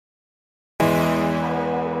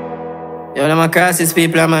Yo, them a crisis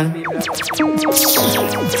people, man. I don't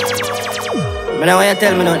want you to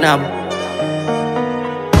tell me nothing now.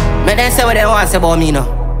 But they say what they want to say about me now.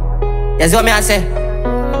 That's what I say.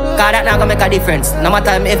 Cause that not gonna make a difference. No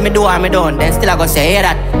matter if me do or me don't, then still I gonna say, hear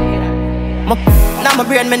that. Now my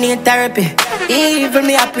brain me need therapy. Even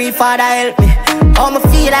me I pray for that help me. How me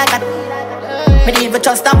feel like that. Me don't even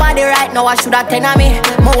trust nobody right now, I should have 10 of me.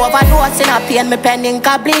 More overdose in a pain, me pending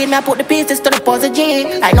can bleed. Me I put the pieces to the puzzle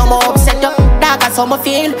G. Like no more upset up, dark as how me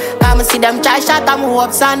feel. Cause me see them try shot and my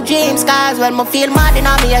hopes and dreams. Cause when me feel mad in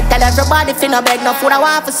me, I tell everybody finna beg no food I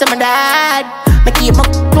want for see my dad. Me keep my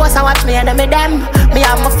close and watch me enemy them. Me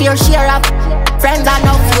have my fair share of friends I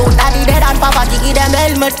know few. Daddy dead and poverty give them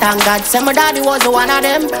helmet. Thank God say my daddy was the one of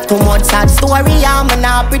them. Too much sad story and me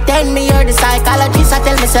now pretend. Me hear the psychologist I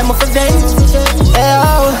tell me say me for vent. Hey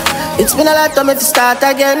oh, it's been a lot of me to start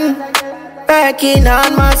again. Working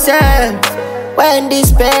on myself. When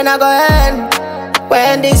this pain I go end.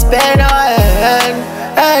 When this pain I end.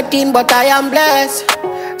 Hurting but I am blessed.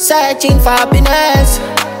 Searching for happiness.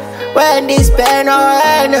 When this pain no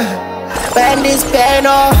end, when this pain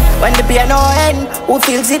no, when the pain no end, who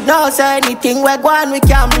feels it now? So anything we go on, we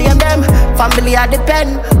can't blame them. Family I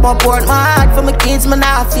depend, more pour my heart for my kids, me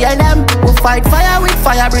not fear them. We fight fire with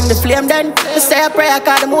fire, bring the flame then. We say a prayer,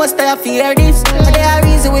 cause the most I fear this. And they are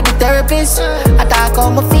easy with the therapist. I talk how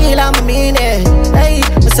me feel and me mean it. Hey,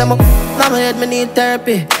 me say my head, me need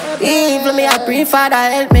therapy. Even me I pray for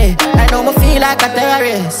that help me. I know me feel like a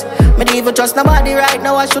terrorist. Me don't even trust nobody right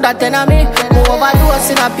now, I should have 10 of me. More overdose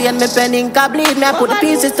in a pain, me pending can bleed. Me I put the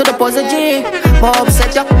pieces to the puzzle G. More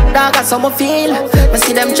upset yo, dog as how me feel. Me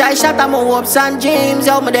see them try shot at my hopes and dreams.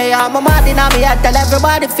 Yo, me there, I'm mad in me, I tell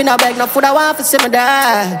everybody finna beg no food I want for see me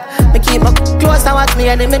dad. Me keep my close and watch me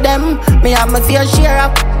enemy them. Me have my fair share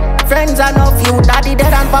of friends I know few. Daddy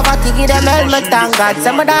dead and poverty give them helmet. Thank God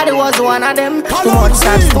say my daddy was one of them. Too much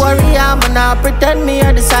sad story and me not pretend. Me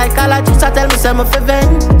hear the psychologist I tell me say me for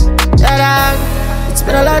vent. Yeah, it's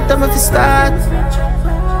been a lot of me to start.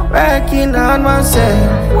 Working on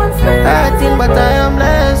myself. Hurting but I am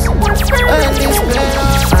blessed. All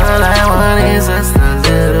I want is just a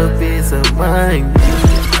little piece of mind.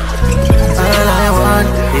 All I want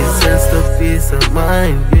is just a piece of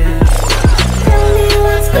mind, yeah. Tell me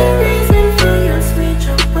what's the reason for your switch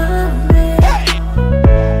up on me?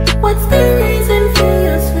 What's the reason for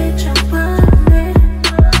your switch up on me?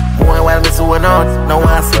 While me zone out, no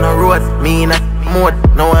one see no road. Me in a mode,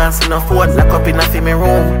 no one see no phone. Lock up in a me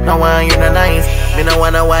room, no one you no nice. Me no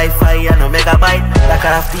want a Wi-Fi and no megabyte. Like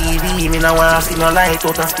a TV, me no want see no light.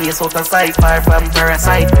 Out of space, out of sight, far from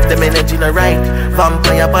parasite. Them energy no right,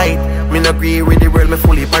 vampire bite. Me no agree with the world, me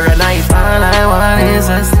fully paranoid. All I want is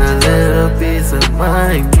just a little piece of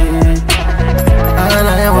mind, yeah. All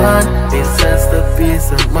I want is just a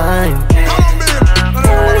piece of mind, yeah.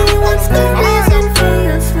 Tell me what's the reason for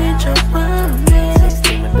your switch up on me?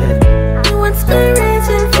 What's the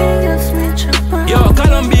reason for your switch up on me? Yo,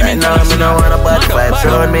 Columbia, right now, me no want a bad vibes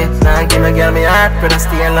around me. Nah, give no girl me heart, but I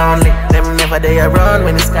stay lonely. Them never they around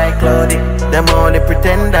when the sky cloudy. Them only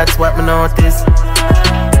pretend that's what me notice.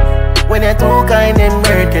 When you're too kind and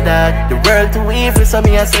work your dog. The world too evil, so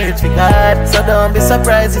me a search for God. So don't be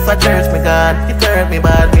surprised if I church me God. It hurt me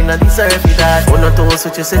bad, me not deserve it that. Oh no, too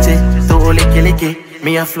switch your city, too licky.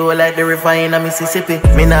 Me a flow like the river in a Mississippi.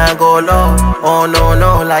 Me nah go low, oh no,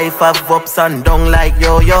 life have ups and down like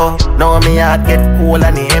yo-yo. Now me heart get cold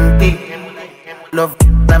and empty. Love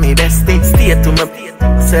na me bestie, stay to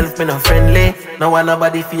myself, me no friendly. No want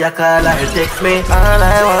nobody for your call or text me. All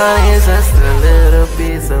I want is just a little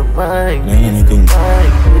piece of mind. Anything.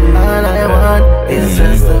 All I want is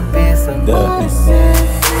just a piece of mind.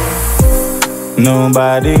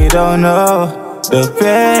 Nobody don't know the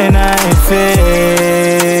pain I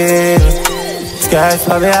feel. Skies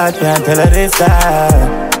for me, I can't tell her this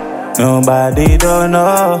time. Nobody don't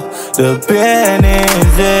know the pain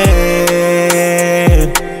is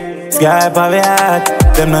it. Sky for me heart,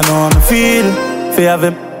 them don't know how me feel. Fear of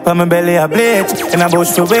him, for my belly a bleach. In a bush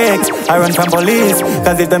for weeks, I run from police.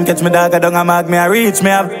 Cause if them catch me dog, I don't mag me, I reach me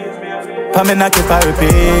have. For me not keep I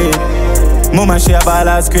repeat. Mama she a ball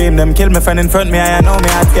and scream. Them kill my friend in front me, I know me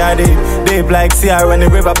heart scared deep. Deep like Sierra when the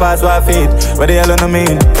river pass our feet. What the hell do you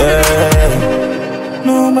mean? Yeah.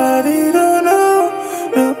 Nobody don't know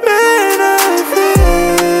the pain I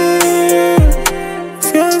feel.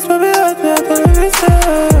 Skies for me heart, me I tell you this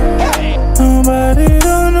time. Nobody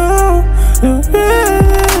don't know the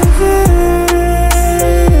pain I feel.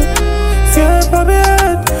 Skies for me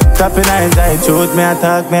heart. Tapping eyes, I truth, me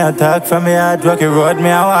attack from me heart. Rocky road, me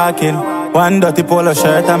a walking. One dirty polo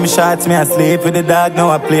shirt and me shorts, me asleep with the dog, now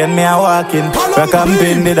I play and me a walking. Rock and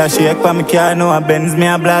pin, did a shake for me car, now I Benz, me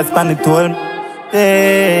a blast pan the toll.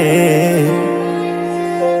 Hey,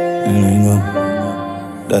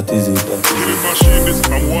 that is it, that is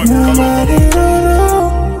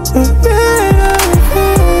it.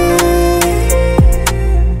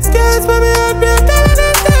 Skies for me heartbreak,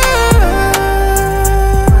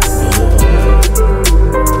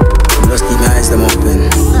 just keep my eyes them open.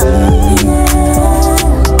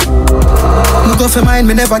 Go for mine,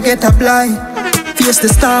 me never get a blind. Face the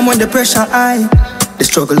storm when the pressure high. The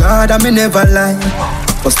struggle hard and me never lie.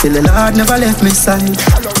 But still the Lord never left me side.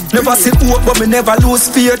 Never see hope but me never lose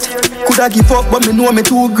faith. Coulda give up but me know me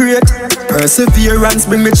too great. Perseverance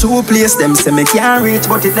bring me to a place. Them say me can't reach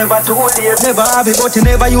but it never too late. Never have it but it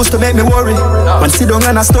never used to make me worry. Man sit down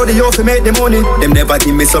and I study how to make the money. Them never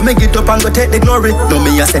give me so me get up and go take the glory. No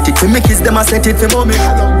me I set it for me kids, them I set it for mommy.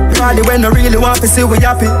 Party when I really want to see we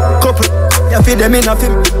happy. Couple you feed them in a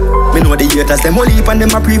film. Me know the haters, them all heap and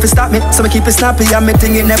them a pre for stop me. So me keep it snappy and me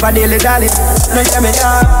think it never daily dolly. Now hear me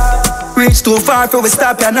now. Reach too far for we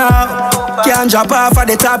stop ya now. Can't drop off at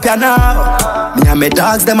the top ya now. Me and me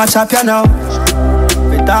dogs, them a chop ya now.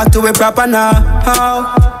 We talk to we proper now.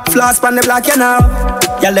 Floss pan the block ya now.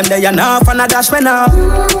 Y'all them there ya now, and a dash me now.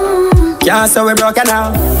 Can't say we broke ya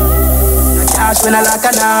now. Cash when I lock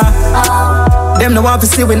ya now. Them no want to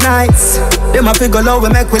see we nights. Them a figure low we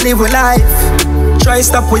make we live with life. Try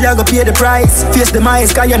stop we a go pay the price. Face the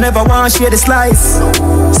mice cause you never want share the slice.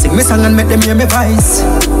 Sing me song and make them hear me voice.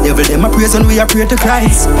 Devil them a praise and we a pray to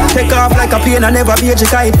Christ. Take off like a plane and never be a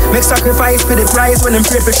kite. Make sacrifice for the prize when them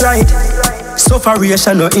pray for try it.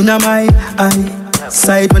 Sufferation no in my eye.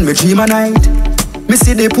 Side when me dream a night. Me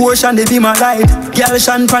see the portion, they be my light. Girl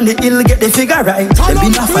shan from the hill, get the figure right. Them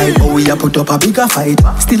been a fight, but we a put up a bigger fight.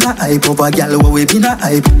 Still a hype over girl, where we been a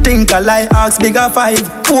hype. Think a lie, ask bigger five.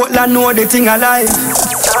 Portland know the thing alive.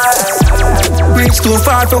 Reach too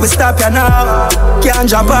far for we stop ya now. Can't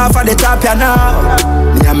drop off at the top ya now.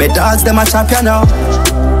 Me and me dogs, them a chop ya now.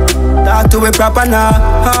 Talk to we proper now.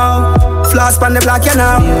 Floss pan the block ya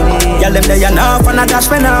now. Girl them there ya now, and a dash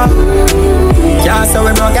me now. Can't say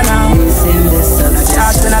we broke ya now.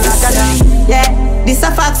 Yeah, this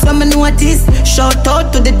a fact when me notice. Shout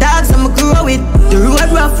out to the dogs when me grow with. The road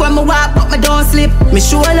rough when me walk but me don't slip. Me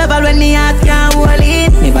show level when me heart can't hold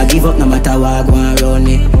it. Never give up no matter what go around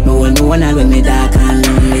me. Me hold me one hand when me dark and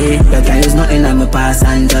lonely. You can use nothing on my past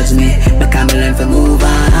and judge me. Because me learn to move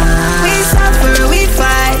on. We suffer, we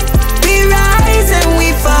fight. We rise and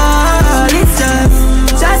we fall. It's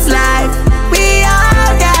just life. We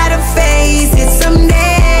all gotta face it someday.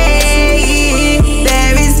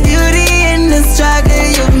 Struggle,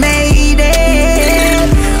 you made it.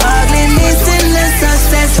 Ugliness in the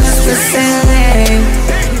success was the same.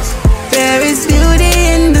 There is beauty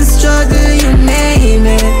in the struggle, you name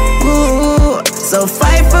it. Ooh. So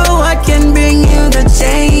fight for what can bring you the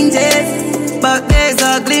changes. But there's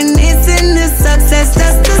ugliness in the success,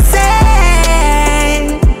 that's the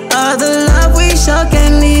same. All the love we show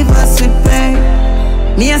can leave us with pain.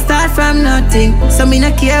 Me a start from nothing, so me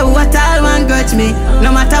no care what all one grudge me.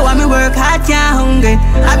 No matter what me work hard, can't hungry.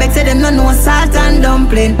 I beg say them no know salt and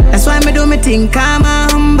dumpling. That's why me do me thing calm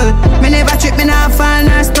and humble. Me never trip, me not fall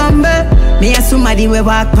nor stumble. Me a somebody we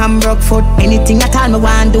walk from broke foot. Anything at all me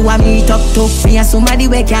want do I meet up to. Me a somebody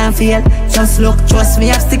we can't fail. Just look, trust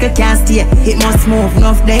me, obstacle can't stay. It must move,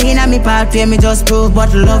 enough day inna me pathway. Me just prove,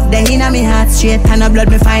 but love day inna me heart straight. And a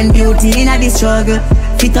blood me find beauty inna the struggle.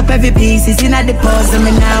 Fit up every piece, it's inna the puzzle.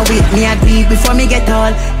 Me now with me a deep before me get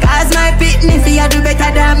all. Cause my pitney fi a do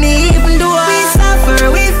better than me. Even though we suffer,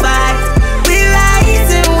 we fight. We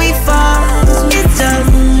rise and we fall. It's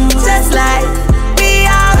just like we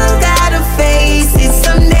all gotta face it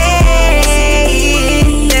someday.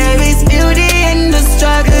 There is beauty in the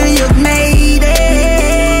struggle, you've made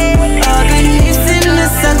it. Ugliness in the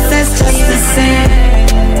success, just the same.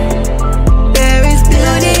 There is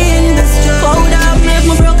beauty in the struggle. Hold up, make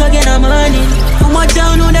me broke again, I'm money. How much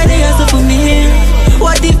I know that they are for me?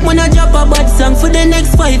 What if when I drop a bad song for the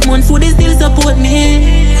next 5 months? Would they still support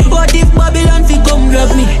me? What if Babylon fi come grab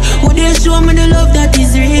me? Would they show me the love that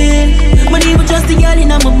is real? But even just the girl in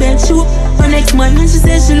my bed shoot my next man and she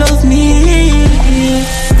says she loves me.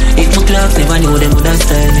 If my clocks never knew them would have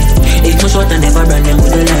style me. If my short and never brand them would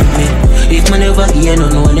have like me. If my never hear no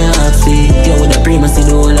know they have see. You would have prima see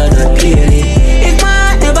the whole of that clearly. If my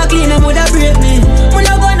heart never clean them would have break me. When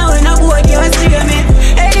I go now when I boy can't steer me.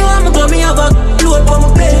 Anyone me go me have a load for my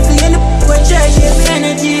belly. For any when charge give me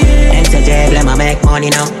energy. MCJ make money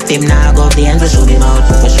now. Him now go the ends, we show him out,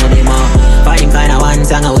 we show him out. For him kinda one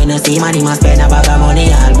song, I wanna see team and he must spend a bag of money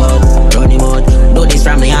all about. Run him out. Do this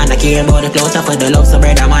from me and I care about the clothes for the love, so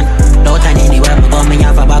brother man. Don't turn anywhere, me come me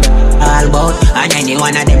have a bag all about. And any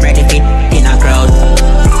one of them ready fit in a crowd.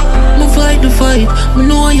 Me fight the fight, me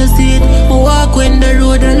know you see it. Me walk when the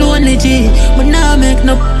road alone legit. But now make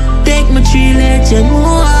no take my tree legend. Me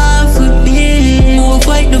want for me. Me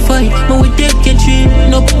fight the fight, me will take your tree.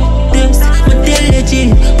 No this, me tell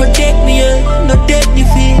legit. Protect me, no take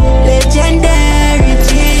defeat. Legendary G.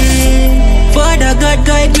 Father God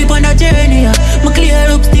guide me on a journey. Me clear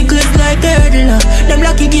obstacles like hurdle. Them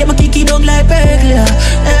lucky get me kick it down like burglar.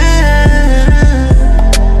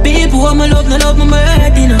 People who me love, no love me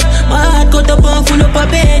hurting. My heart cut up and full up of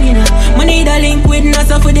pain. Me need a link with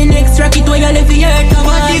NASA for the next rocket where you live the earth.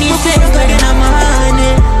 What if my face got in a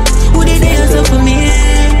money? Who did they answer for me?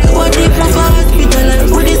 What if my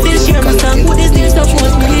hospital? Would they still share my song? Would they still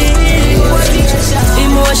support me?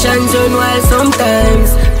 Emotions run wild sometimes.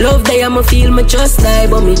 Love they I'ma feel me just like.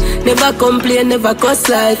 But me never complain, never cuss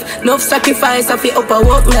life. Enough sacrifice I feel up a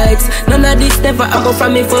work nights. None of this never happen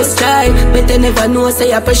from me first try. Better never know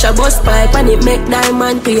say a pressure bust pipe. And it make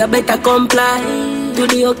diamond to you better comply. To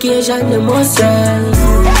the occasion you must rise.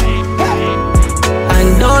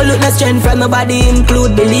 And don't look no strength from nobody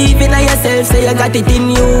include. Believe in yourself, say you got it in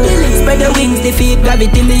you. Spread your wings, defeat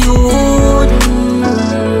gravity in the youth.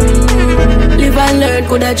 Live and learn,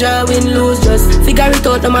 coulda draw, win, lose. Just figure it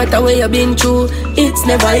out no matter where you been through. It's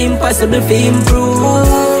never impossible to improve.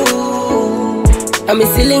 And me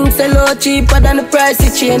ceilings sell out cheaper than the price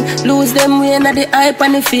of chain. Lose them way at the hype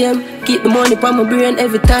and the fame. Keep the money on my brain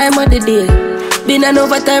every time of the day. Been an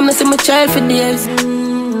overtime, I see my child for days.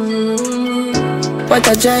 What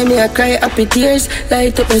a joy, me I cry happy tears.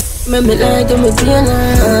 Light up my me light up my pain.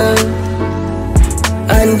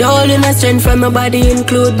 And all in a strength from nobody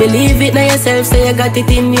include. Believe it now yourself, say you got it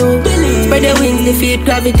in you. Spread your wings, defeat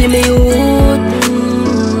gravity, me youth.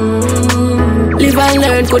 Live and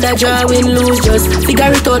learn, coulda draw, win, lose. Just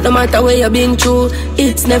figure it out no matter where you been through.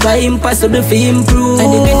 It's never impossible to improve.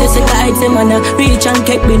 And the greatest of heights, them and reach and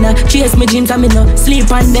keep me now. Chase my dreams and me no sleep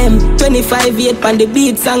on them. 25-8 on the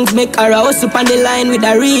beat songs make her hustle on the line with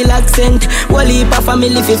a real accent. Whole heap of family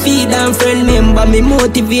fi feed and friend member. Me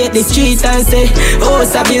motivate the street and say, oh,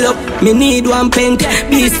 sabil up, me need one pent.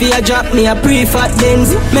 Beast fi a drop me a pre-fat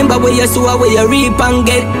dens. Remember where you sow, where you reap and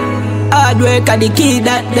get. Hard work are the key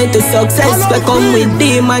that led to success. We come with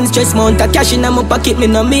demons, stress mount a cash in my pocket. Me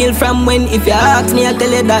no meal from when. If you ask me, I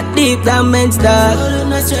tell you that deep down meant that. All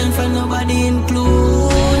no strength from nobody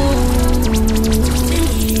include.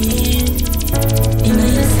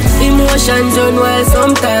 Emotions run wild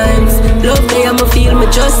sometimes. Love me, I'ma feel me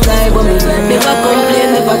just like. But me never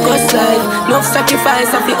complain, never cuss life. No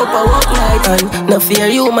sacrifice, I feel up a walk like. And no fear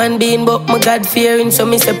human being, but my God fearing. So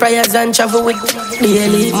me say prayers and travel with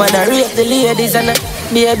daily. Man, I rape the ladies and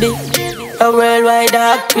baby. A worldwide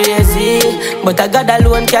act crazy, but a God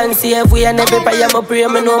alone can save we. And every prayer I pray,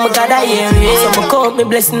 me know my God I hear it. So me count me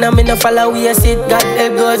blessing and me no follow we. I sit God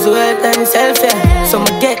help God's wealth and self, yeah. So me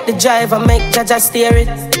get the drive and make Jah steer it.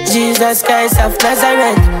 Jesus Christ of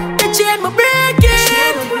Nazareth. The chain me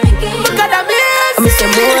breaking, my God amazing. I'm say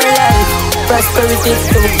more life, prosperity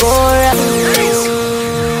to go right.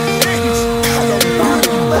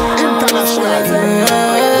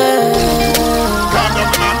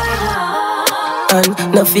 And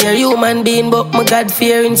no fear human being, but my God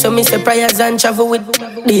fearing. So me say prayers and travel with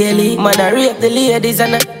daily. Man, I rape the ladies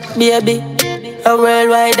and baby. A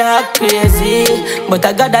worldwide act crazy, but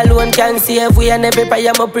a God alone can save we. And every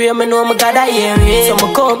prayer I pray, me know my God I hear it. So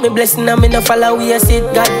me count me blessing and me no follow we. I sit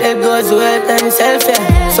God help God's wealth and self,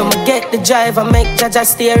 yeah. So me get the drive and make Jah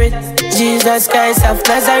steer it. Jesus Christ of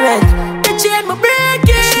Nazareth. The chain me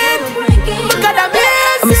breaking, my God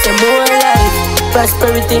amazing. Me say more life,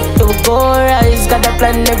 prosperity to go rise. God a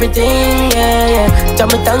plan everything, yeah, yeah. Jah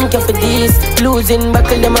me thank you for this. Losing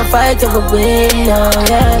battle, them a fight to win,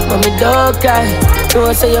 yeah. Mommy don't cry,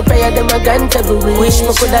 don't say your prayer, them a grant every wish. Wish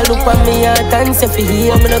me coulda look on me heart and say for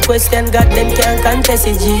heal. Me no question God, them can't contest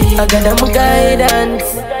it, G. I got them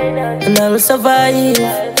guidance, and I'll survive.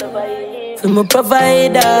 I'm a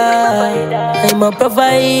provider, I'm a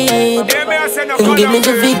provide. And give me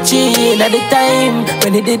the victory at the time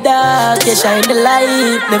when it did dark, you shine the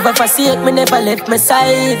light. Never forsake me, never left my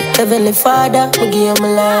side. Heavenly Father, me give my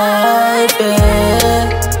life, yeah.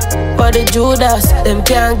 For the Judas, them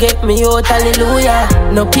can't get me out, hallelujah.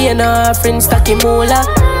 No pain, no offering, stocky moolah.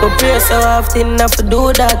 But pray so often, I have to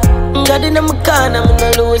do that. God in my corner, I'm no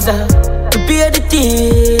loser. Prepare the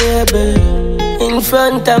table in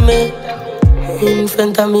front of me. In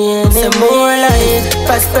front of me and say more life,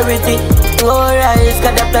 prosperity All rise,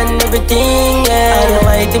 gotta plan everything, yeah.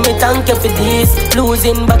 Almighty, me thank you for this.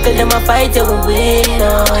 Losing battle, them a fight, you will win,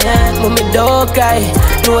 no, yeah. Mommy don't cry.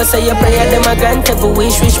 No say your prayer, them a grant every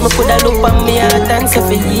wish. Wish me coulda look on me heart and say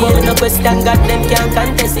for you. No question God, them can't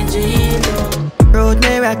contest the dream. Road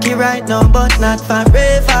may rocky right now, but not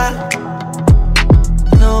forever.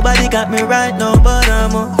 Nobody got me right now, but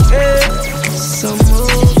I'm okay. So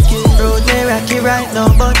moving. Road may rocky right now,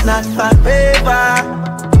 but not forever.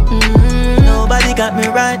 Nobody got me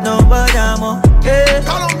right now, but I'm okay.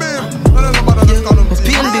 My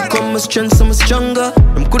pain become my strength, so I'm stronger.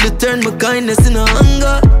 I'm coulda turn my kindness into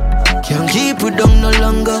hunger. Can't keep it down no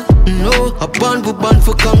longer. No, I born for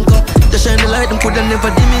conquer. Just shine the light, them coulda never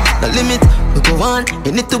dim it. The limit, we go on,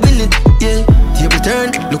 you need to win it. Yeah, table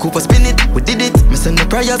turn, look who spin it. We did it, me send the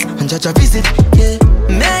prayers and judge a visit. Yeah,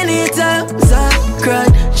 many times I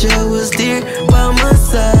cried, she was there by my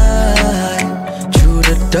side. Through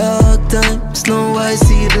the dark times, now I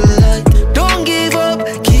see the light. Don't give up,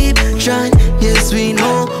 keep trying. Yes, we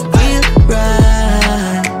know we'll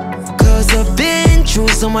rise. Cause I've been through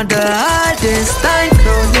some of the hardest times.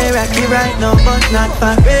 Road may rocky right now, but not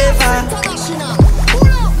forever.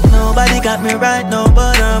 Nobody got me right now,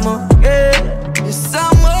 but I'm okay. Yes,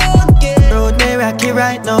 I'm okay. Road may rocky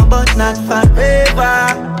right now, but not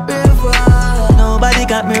forever. Nobody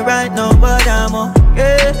got me right now, but I'm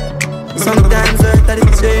okay. Sometimes earth at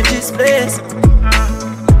the strangest place.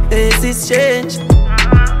 Faces change.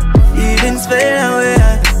 Feelings fade away.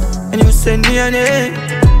 And you send me an end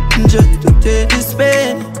just to take this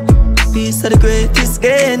pain. Peace of the greatest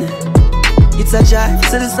gain. It's a drive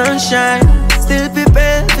to the sunshine. Still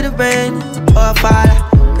prepare for the rain. Oh Father,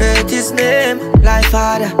 greatest name. Life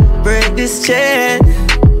Father, break this chain.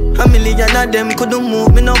 A million of them couldn't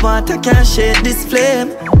move me, no water can't shake this flame.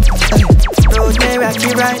 Road may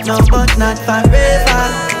rocky right now, but not forever.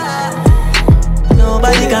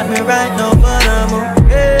 Nobody got me right now, but I'm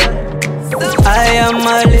okay. I am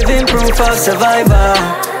a living proof of survivor.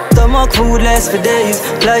 Stomach foodless for days.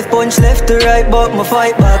 Life punch left to right, but my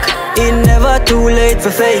fight back. It never too late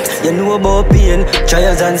for fate. You know about pain,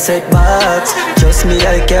 trials and setbacks. Trust me,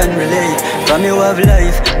 I can relate. From you have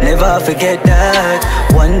life, never forget that.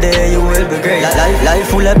 One day you will be great. Life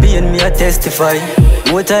full of pain, me I testify.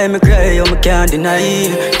 More time I cry, I can't deny.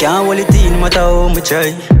 Can't hold it in, no matter how I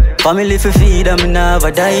try. Family for feed, I'm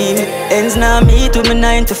never dime. Ends now meet with me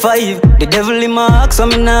 9 to 5. The devil in my heart, so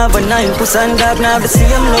me never 9. Puss and dog, now the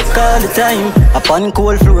same look all the time. Upon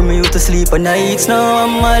cold floor, me used to sleep at nights. Now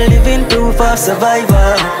I'm a living proof of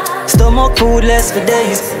survivor. Stomach foodless for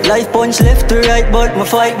days. Life punch left to right, but my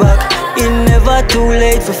fight back. It never too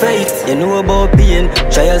late for fate. You know about pain,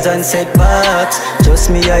 trials and setbacks.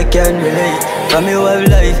 Trust me, I can relate. From you have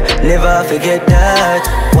life, never forget that.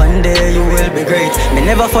 One day you will be great. Me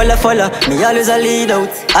never follow, me always a lead out.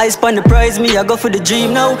 Eyes on the prize, me I go for the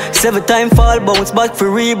dream now. 7 time fall, bounce back for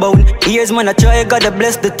rebound. Years man I try, gotta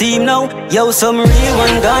bless the team now. Yo, some real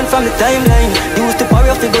one gone from the timeline. Used to party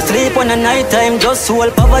off to go sleep on the night time. Just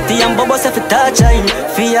hold poverty and bubbles if it touch time.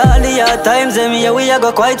 For all the hard times, and me we I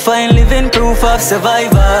go quite fine. Living proof of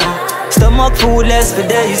survivor. Stomach foodless for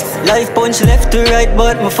days. Life punch left to right,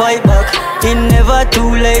 but my fight back. It never too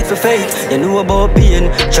late for fate. You know about pain,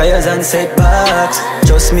 trials and setbacks.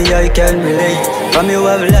 Trust me, I can relate. From you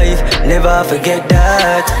have life, never forget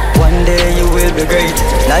that. One day you will be great.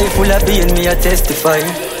 Life full of pain, me I testify.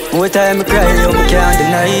 More time I cry, you can't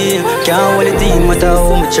deny. Can't hold it in, matter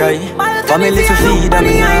how I try. Family for feed, I'm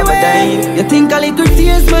never dying. You think a little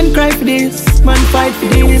tears, man cry for this, man fight for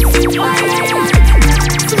this.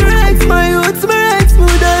 My roots, my rights, my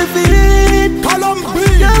die for it.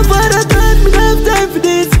 Yeah, but I thought me have time for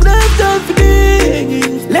this, me have time for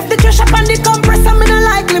this. Left the trash up on the compressor, me no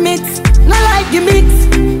like limits, no like gimmicks.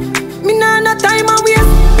 Me no time I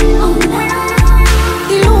waste.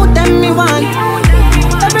 The loot them me want,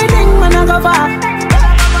 everything man I go for.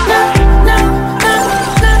 No,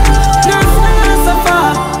 so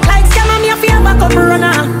far. Like scammer me a fear back up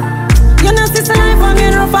runner. You know sister life I'm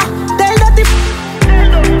in rougher. Tell that if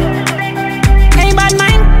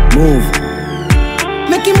move.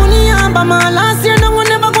 Making money on by my last year, no one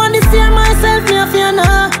never going to see myself, me a fear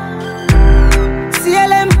now.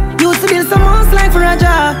 CLM, used to build some house like for a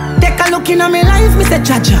job. Take a look in on my life, me say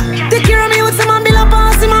Jaja. Take care of me with some man bill up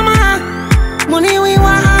on mama. Money we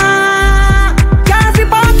want. Car free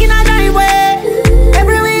parking a driveway.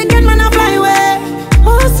 Every weekend man a fly away.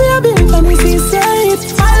 Oh, see a big and we see straight.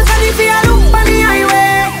 Balcony for a look on the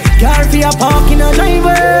highway. Car free a parking a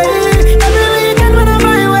driveway. Every weekend man a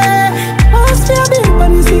fly away.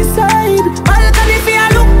 Seaside. Balcony for a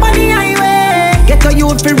look on the highway. Get a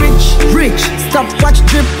youth for rich, stop watch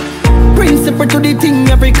drip. Bring separate to the thing,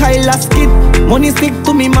 every Kyle skid. Money stick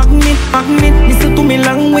to me magnet, listen to me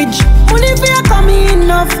language. Money fear coming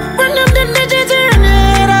enough, run up the digits and run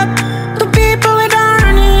it up. The people we don't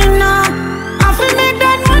run it now, I feel make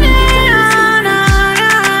that money.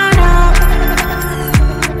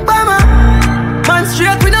 Mama, man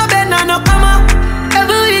straight with no bend and no comma.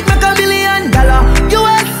 Every week make $1 million.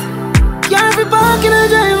 US, can't be parking a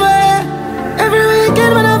driveway. Every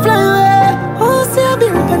weekend when I fly away. Oh, see I be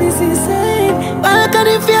up on this insane. Why can't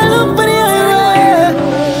if you look for the highway?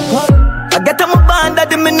 I get on my band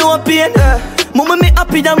that me no pain. Mama me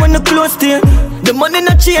happy than when the close to you. The money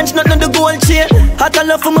not change, nothing the gold chain. Hot and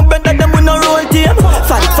love for my brother, them we no roll team.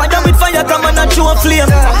 Fight fire with fire, come on and show a flame.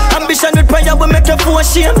 Ambition with prayer, we make you for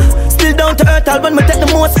shame. Still down to earth, I'll when me take the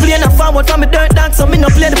most plane. I forward from me dirt dance, so me no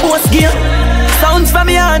play the post game. Sounds from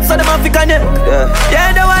me heart, so them have to connect.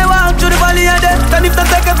 Yeah, the way I walk through the valley of death. And if they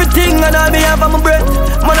take everything and all me have on my breath,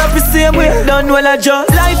 man up the same way, done well I just.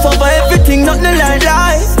 Life over everything, nothing like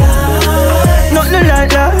life. Nothing like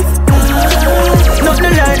life.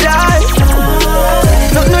 Nothing like life.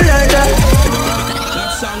 Nothing like that.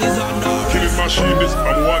 That song is on the killing machine. This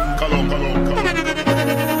from one column.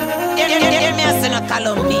 Hear me as in a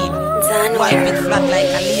column beam. Wipe it flat like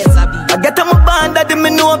a laser beam. I get on my band that me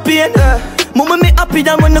no pain. Mama me happy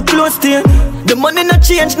than when the close to you. The money not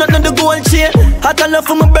change, nothing the gold chain. Hot and love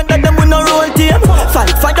for my brother, them we no roll team.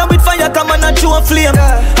 Fight fire with fire, come on and show a flame.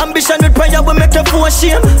 Ambition with prayer, we make you for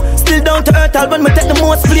shame. Still down to earth, I'll when me take the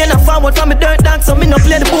most plane. I forward from me dirt dance, so me no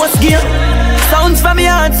play the post game. Sounds from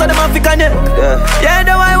me heart, so them have to connect. Yeah,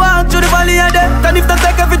 the way I walk through the valley of death. And if they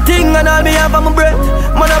take everything and all me have on my breath,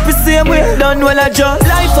 man up the same way, done well I just.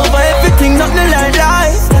 Life over everything, nothing like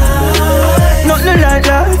life. Nothing like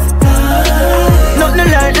life. Nothing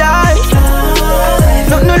like life.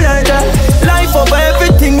 Nothing like that. Life over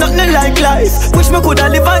everything, nothing like life. Wish me coulda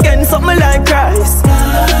live again, something like Christ.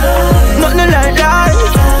 Nothing like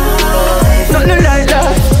life. Nothing like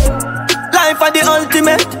that. Life are the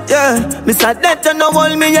ultimate, yeah. Me sad death you no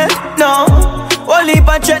hold me yet, no. Only if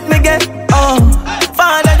I check me get, oh.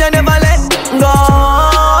 Father you never let go.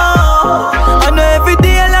 I know every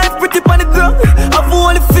day life pretty on the ground. I've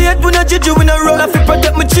only faith when I judge you in a roll. I feel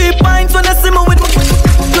protect my cheap minds when I see me with my.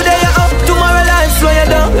 Today you're up, tomorrow life slow you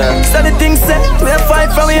down. So the things set, we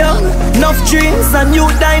fight from young. Enough dreams and you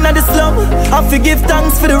dying at the slum. I forgive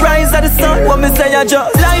thanks for the rise of the sun. What me say I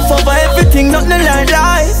just life over everything, nothing like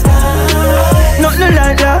life. Nothing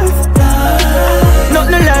like life.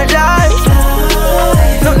 Nothing like life.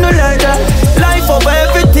 Nothing like that. Life over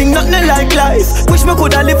everything, nothing like life. Wish me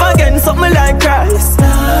coulda live again, something like Christ.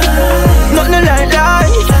 Nothing like life.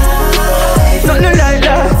 Nothing like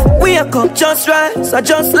that. Wake up just right, so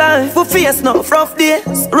just life. We face no rough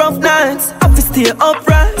days, rough nights. I fi stay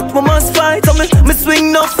upright, we must fight. So me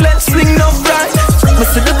swing no flex, swing no right. Me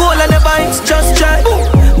see the goal and never it's just try.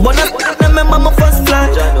 But I remember my first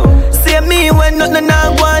flight. See me when nothing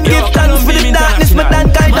I go and give thanks for the darkness, but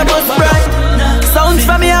that kind of was bright. Sounds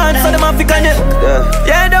from me heart, so them have to connect.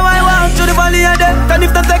 Yeah, the way I walk through the valley of death. And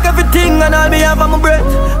if they take everything and all me have on my breath,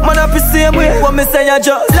 man up the same way. What me say I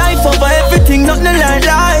just life over everything, nothing like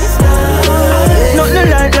life. Nothing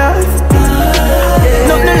like life.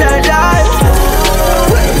 Nothing like life.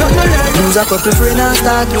 Nothing like life. Lose a couple friends and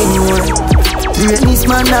start ignore. Greatness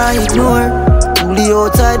man I ignore. The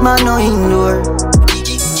outside man no ignore.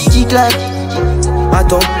 Kick like I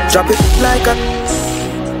don't drop it like a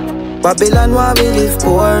Babylon where we live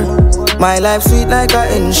poor. My life sweet like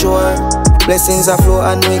a ensure. Blessings are flow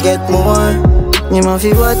and we get more. You ma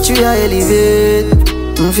fi watch you a elevate.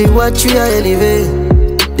 Ma fi watch you a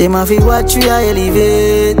elevate. They ma fi watch you a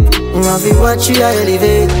elevate. You ma fi watch you a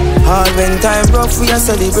elevate. Hard when time rough we a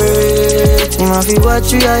celebrate. You ma fi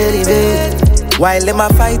watch you a elevate. While them a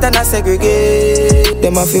fight and a segregate.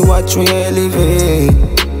 Them a fi watch we a elevate.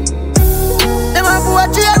 Them a fi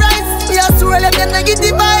watch you a rise. We have to relate them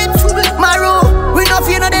negative vibes. Maru, we no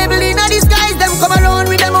fear no devil in a disguise. Them come around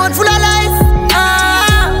with them out full of lies.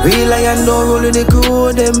 Real lion don't roll in the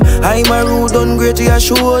crew them. I'm a rude done great to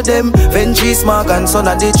show them. Ventry smart and son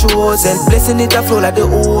of the chosen. Blessing it a flow like the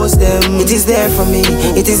host them. It is there for me,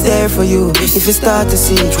 it is there for you. If you start to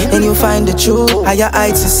see, then you find the truth. Higher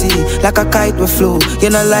heights to see, like a kite will flow. You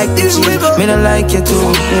not like the G, me not like you too.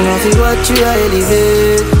 You know fi watch you a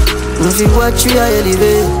elevate. You know fi watch you a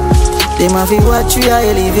elevate. They ma fi watch you a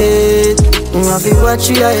elevate. You know fi watch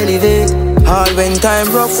you a elevate. All when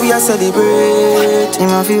time rough we a celebrate. Them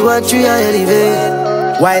a fi watch we a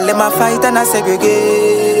elevate. While them a fight and a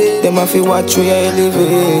segregate. Them a fi watch we a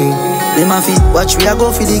elevate. Them a fi watch we a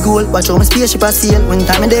go for the goal. Watch how my spaceship a sail when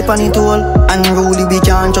time me dey on it all. Unruly we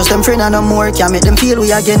can't trust them friend and no more. Can't make them feel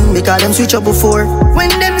we again because them switch up before.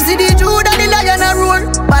 When them see the Jude and the lion a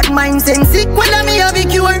roar, bad mind send sick when me have a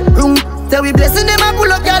cure. Room, say we blessing them a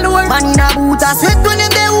pull up galore. Man in a boot a sweat when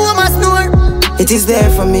them dey home a snore. It is there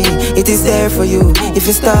for me, it is there for you. If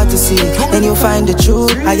you start to see, then you'll find the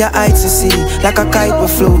truth. How your eyes to see, like a kite will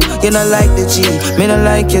flew. You not like the G, me not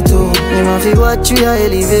like you too. Them a fi watch we a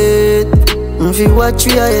elevate. Them fi watch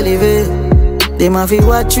we a elevate. Them a fi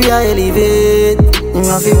watch we a elevate. Them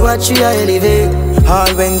a fi watch we a elevate. All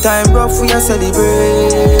when time rough we a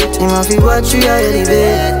celebrate. Them a fi watch we a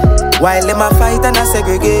elevate. While them a fight and a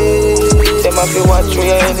segregate. Them a fi watch we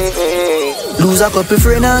a elevate. Lose a couple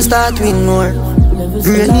friends and start win more.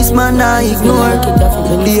 Greatness man I ignore.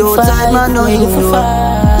 The outside man no ignore.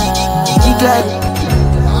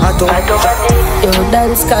 Yo,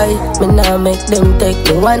 dance sky, me nah make them take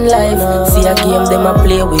me one life. See a game them a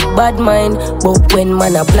play with bad mind, but when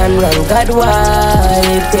man a plan wrong, God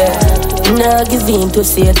wipe, yeah. Nah give in to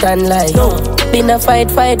Satan life. Been a fight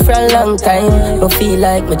for a long time. No feel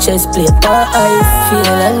like my chest plate my eyes.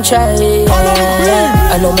 Feel and try,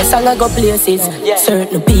 yeah. I know my song I go places.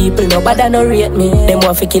 Certain people, nobody no rate me. Them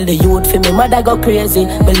want to kill the youth for me, mother go crazy.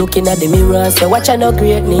 Me looking at the mirror and say, watch I no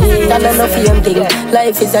great me. And I no fame thing.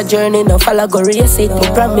 Life is a journey, no follow go race it. Me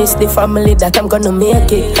promise the family that I'm gonna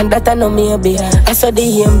make it. And that I know maybe, I saw the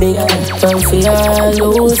aim big. Don't feel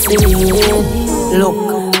lose it.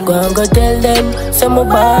 Look. Go and go tell them, some more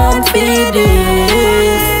born for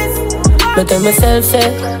this. But tell myself, say,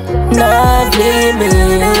 not limit.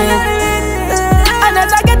 And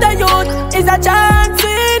as I get a youth, it's a chance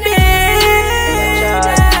with me.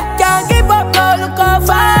 Can't give up, no, look how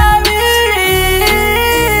far we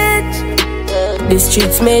reach. The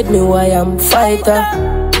streets made me who I am, fighter.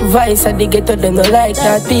 Vice at the ghetto, they no like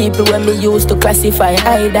that. People when me used to classify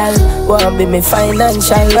idol want be me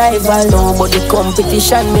financial rival. Nobody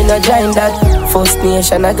competition, me no join that. First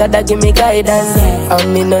nation, I gotta give me guidance.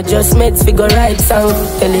 And me no just mates figure right song.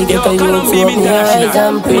 Tell the ghetto youth to open your eyes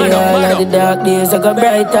and pray. All of the dark days I go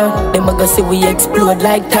brighter. Them I go see we explode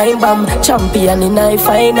like time bomb. Champion in the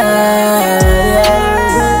final, yeah.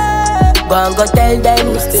 Go and go tell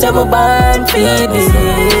them, say me born for this.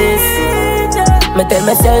 Me tell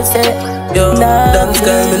myself, say, yo, dance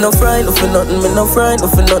guy, me no frightened for nothing, me no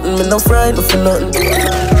frightened for nothing, me no frightened for nothing.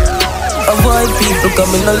 Avoid people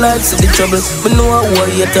coming no like see the trouble. Me know how I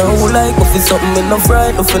hate and who like me for something, me no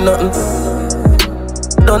frightened for nothing.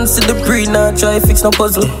 Don't see the pre, now try fix no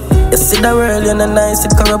puzzle. You see the world, you're not nice,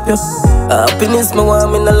 it corrupt you. Happiness, me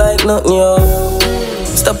want me no like nothing, yo.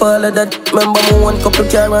 Stop all of that. Remember me one couple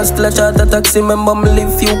car and still a charter taxi. Remember me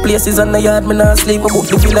live few places and the yard me not sleep. I book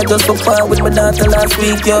the villa just so far with my daughter last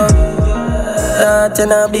week, yo. Daughter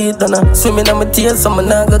na beat on her. Swimming on my tears so me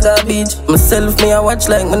nah go garbage. Myself me I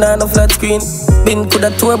watch like me nah no flat screen. Been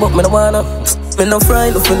coulda tour but me no wanna. Me no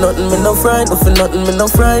frightened for nothing, me no frightened for nothing, me no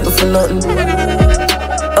frightened for nothing.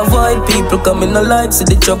 Avoid people coming no like see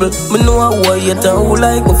the trouble. Me know how I hate and who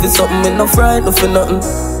like me for something. Me no frightened for nothing,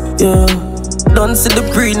 yeah. Don't see the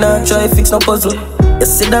pre, now try fix no puzzle. You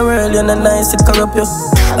see the world, you're not nice, it corrupt you.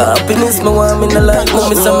 Happiness, me want me no like.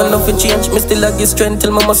 Me say me love to change, me still I give strength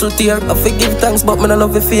till my muscle tear. I forgive thanks, but me no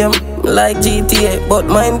love the fame. Me like GTA, but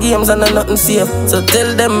mind games and I nothing safe. So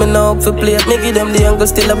tell them me no up for play. Me give them the angle,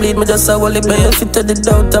 still I bleed, me just a wally pain. Fit to the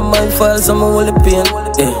doubt and my fault, so me wally pain,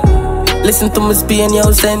 yeah. Listen to me Spain, yo,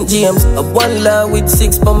 St. James. A one law with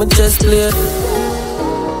 6 for my chest plate.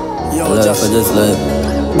 Yo, just like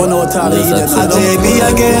but no time to I JB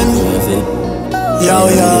again. Yo,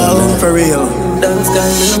 yo, for real.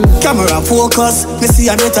 Camera focus, me see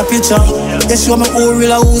a better picture. They show me who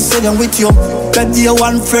real who say them with you. Got the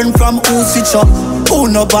one friend from who switch up. Who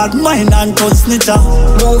no bad mind and gun snitcher.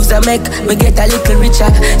 Moves I make me get a little richer.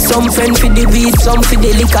 Some friend for the weed, some for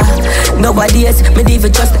the liquor. Nobody else, me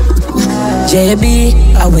even trust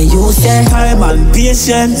JB, how will you say? Time and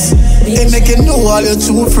patience, they make you know all your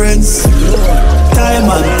true friends. Time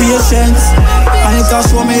and patience, and you can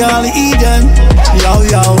show me all the Eden. Yo,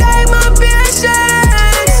 yo. Time and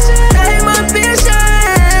patience, time and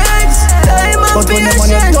patience, time and but when the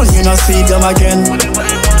money done, you not see them again.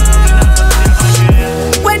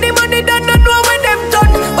 When the money done, don't know when them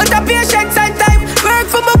done. But the patience and time, work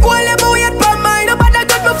for my goal, let me wait for mine. Nobody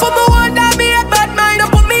got me for my one, that be a bad mind.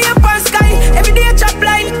 Don't put me up on sky, every day chop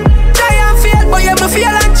line. Try and fail, but you me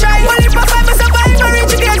feel and try. Only for 5 survive, I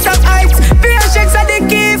reach against some heights. Patience are the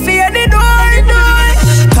key for any door.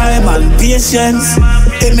 Time and patience,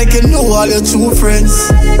 it make you know all your true friends.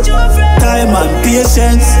 Time and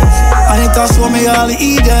patience, and you can show me all the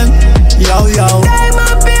Eden. Yo, yo. Time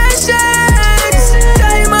and patience.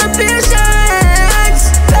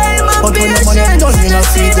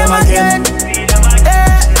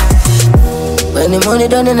 When the money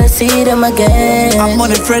done and I see them again. I'm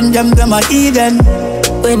money friend, them a heathen.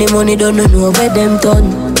 When the money done, I know where them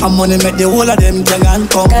done. I'm money make the whole of them gang and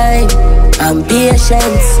come. Time and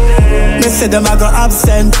patience. They say them I go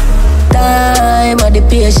absent. Time and the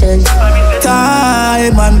patience.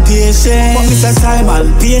 Time and patience. But Mr. Time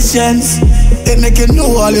and patience, they make you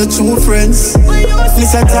know all your true friends.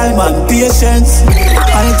 Mr. Time and patience,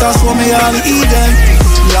 and it has show me all the Eden.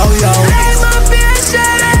 Yo, yo. Time and patience.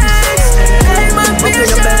 Time and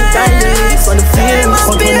patience. For the feelings,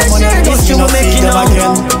 this you were making out.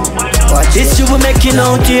 This you were making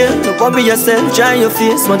out here. Don't worry yourself, dry your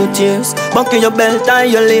face for the tears. Buckle your belt, tie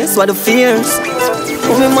your lace for the fears.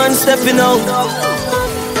 Put me man stepping out.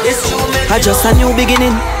 I just a new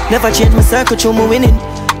beginning. Never change my circle, show me winning.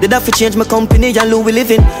 Did have to change my company, and Lou we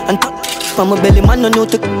living. And from my belly, man no new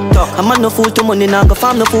to talk. A man no fool to money, now go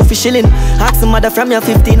farm no fool for shilling. Ask some mother from your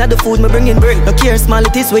 15 of the food me bringing. No care small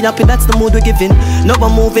it is, we happy, that's the mood we giving. No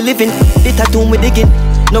one move we living, the tattoo we digging.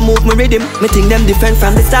 No move me rhythm, me think them different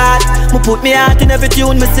from the start. Me put me heart in every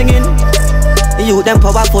tune me singing. You them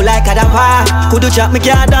powerful like a war. Could you drop me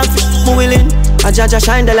card and me willing. I judge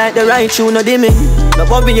shine the light, the right tune no dimming. No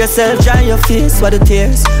worry yourself, dry your face for the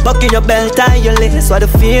tears. Buckle your belt, tie your lace for the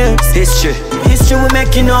fears. History we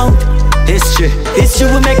making out. History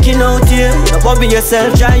we making out here. No worry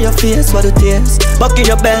yourself, dry your face for the tears. Buckle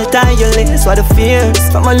your belt, tie your lace for the fears.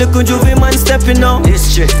 From a little juvie man stepping out.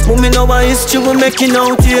 History, me know what history we making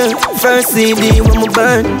out here. First CD when me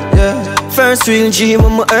burn, yeah. First real G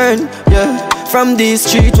when me earn, yeah. From these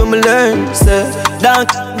streets when me learn, say down,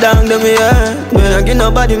 then me earn. Me I give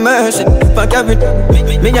nobody mercy. Fuck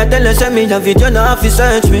everything. Me I tell you, send me a video, you know have to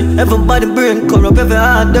search me. Everybody brain corrupt, every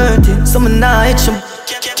heart dirty. Some nah itch them,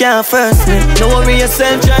 can't first me. No worry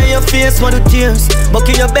yourself, dry your face for the tears.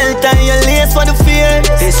 Buckle your belt, tie your lace for the fears.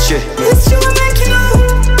 History we making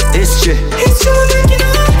out. History we making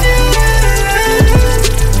out.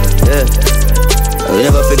 Yeah, I'll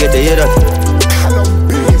never forget to hear that.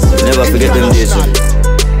 Never forget them days.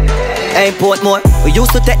 Hey, Portmore, we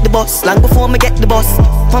used to take the bus long before me get the bus.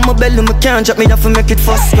 From my belly, me can't drop me off and make it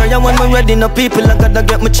fuss. Girl, when we ready, no people, I gotta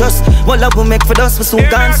get my trust. What love we make for us, we soon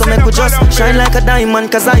gone, so make we just shine like a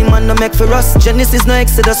diamond, cause I man no make for us. Genesis no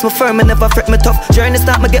exodus, my firm, I never fret me tough. Journey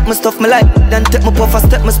start, me get my stuff, me like. Then take my puff, I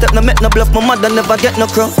step, no make no bluff. My mother never get no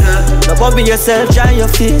crow. No worry yourself, dry your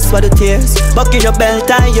face for the tears. Buckle your belt,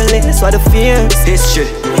 tie your lace for the fears. History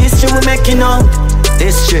we making out.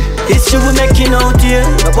 History we making out here.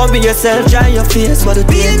 No worry yourself, dry your face for the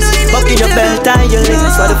tears. Buckle your belt, tie your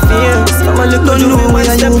lace for the fears. Come on, look on you when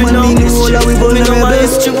stepping on history. Me know my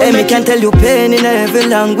history. Hey, me can tell you pain in every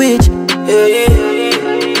language.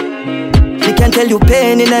 Me can tell you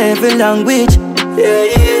pain in every language.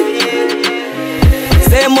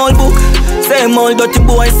 Same old book, same old dirty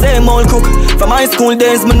boy, same old cook. From high school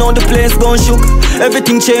days, me know the place gone shook.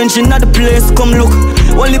 Everything changing, not the place, come look.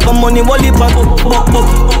 One lip of money, one lip of book.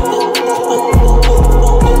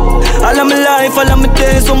 All of my life, all of my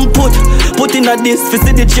days, I'm put in a this, for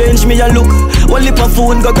see the change me a look. One lip of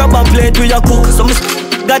food, go grab a plate with a cook. So me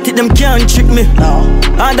got it, them can't trick me.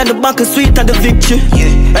 Hard at the back, and sweet at the victory.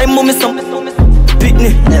 Hey, mommy, some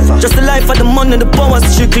picnic. Just the life of the money, the power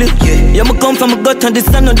strictly. Yeah, me come from a gut and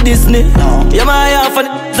this and not Disney. Yeah, my half and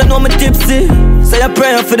I know me tipsy. Say a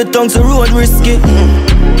prayer for the tongues, the road risky.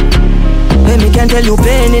 Hey, me can tell you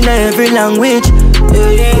pain in every language.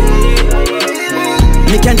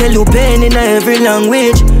 Me can tell you pain in every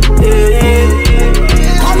language.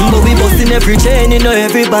 But we bustin' every chain in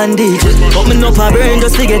every bandage. But me no for brain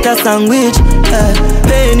just to get a sandwich.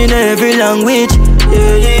 Pain in every language.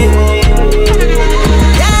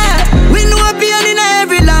 We know pain in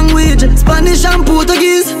every language. Spanish and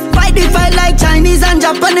Portuguese. Fight the fight like Chinese and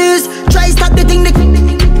Japanese. Try stop the thing,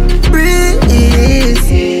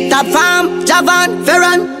 breeze. Top farm, Javan,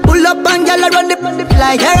 Ferran. Pull up and gyal run the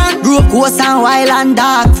like heron. Broke coast and wild and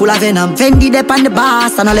dark, full of venom. Fendi dep on the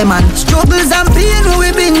bass and all the man. Struggles and pain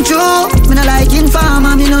we been through. Me no like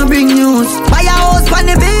informer, me no bring news. Buy a house on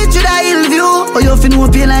the beach with a hill view. Oh you fin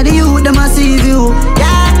no pain like the youth, them a see you.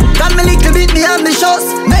 Yeah, come a little bit me ambitious.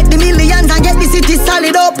 Make the millions and get the city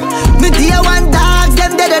solid up. Me dear one dogs,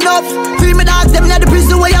 them dead enough. Free me dogs, them in the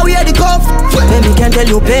prison where you wear the cuff. Baby can tell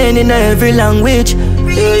you pain in every language.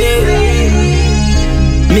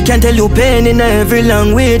 Me can tell you pain in every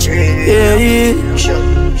language.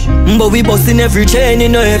 But we bustin' every chain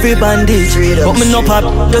in every bandage. But me no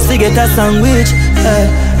pop just to get a sandwich.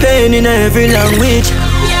 Pain in every language.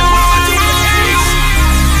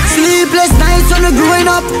 Sleepless nights when we growing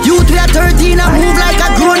up. Youth we are 13 and move like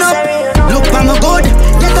a grown up. Look for my good,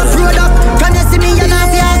 get a product. Can you see me and I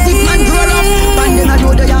see a sick man grown up?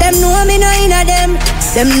 Them know me no inna them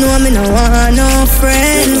Them know me no want no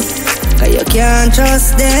friend. Cause you can't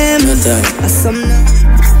trust them.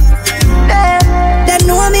 Them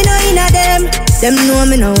know me no inna them. Them know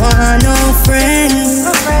me no want no friend.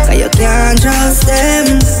 Cause you can't trust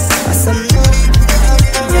them.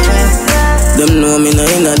 Them know me no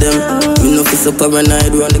inna them. Me no fi so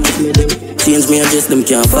paranoid run the keep me them. Change me address them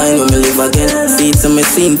can't find when me live again. See it's on my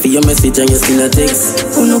scene for your message and you still a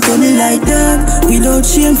text. Who no coming like that? Without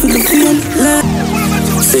shame for the fame.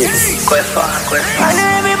 6 Quefa. I know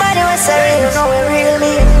everybody was sorry, you know we real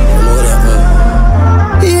me.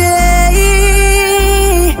 Yeah.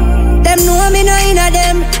 Them know me no inna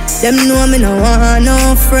them. Them know me no want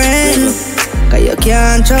no friend. Cause you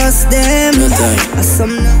can't trust them.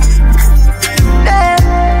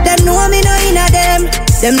 Them know me no inna them.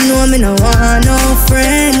 Them know me no want no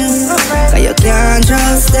friend. Cause you can't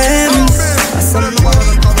trust them.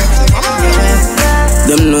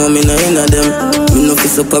 Them know me no inna them. Me no fi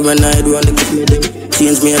so paranoid run the keep me them.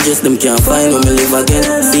 Change me address them can't find when me live again.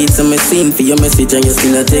 See it's on my scene for your message and you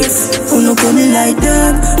still a text. Who no coming like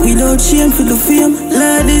that? Without shame for the fame.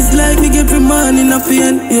 Lad is like me get every man in a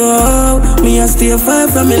pain. Yo, me a stay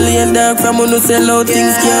far from a million dark. From who no sell out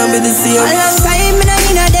things can't be the same. A long time me no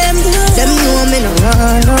inna them. Them know me no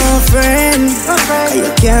want no friend.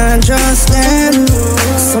 You can't trust them.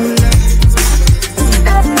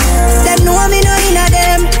 Them know me no inna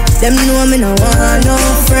them. Them know me no want no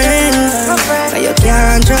friend. You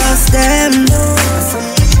can't trust them.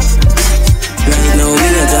 Right now we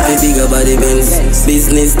not happy bigger body Benz.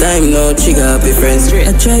 Business time no trigger happy friends.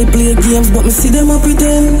 I try play games but me see them a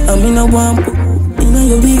pretend. I mean I want put inna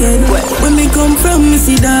your big head. When me come from me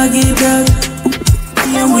see doggy dog.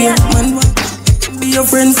 Same way man. Be your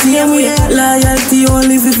friend same way. Loyalty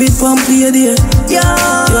only if it pump play there. Yo.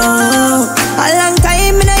 A long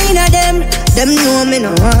time me no inna them. Them know me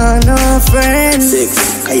no want no friend.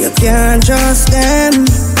 6 Cause you can't trust them.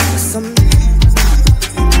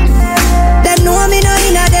 Them know me no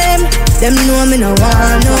inna them. Them know me no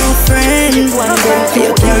want no friend. Cause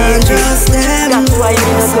you can't trust them. That's why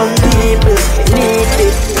me no some people need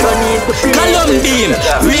it. Column beam,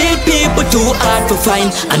 real people too hard to find,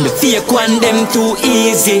 and the fake one them too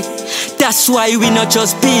easy. That's why we not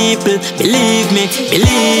just people. Believe me,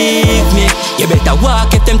 believe me. You better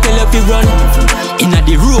walk at them tell you fi run. Inna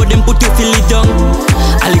the road them put you feel it down.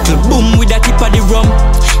 A little boom with a tip of the rum.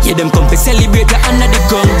 Yeah, them come to celebrate the honor the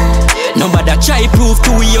gun. Nobody try prove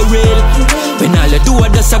to you real. When all you do is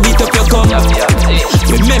just a beat up your gum.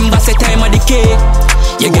 Remember say time of the cake.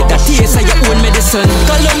 You get a taste of your own medicine.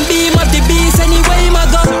 Column beam of the beast anyway my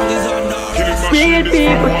gun. Real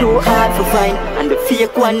people too hard to find, and the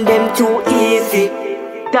fake one them too easy.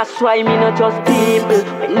 That's why me not just people.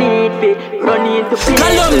 We need be run into people.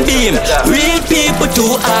 Column beam, real people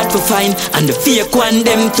too hard to find, and the fake one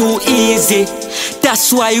them too easy.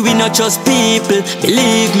 That's why we not just people.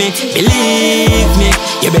 Believe me, believe me.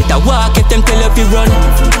 You better walk at them tell you fi run.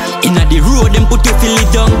 Inna the road them put you feel it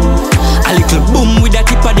down. A little boom with a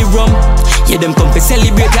tip of the rum. Yeah, them come to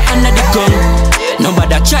celebrate the honor the gun.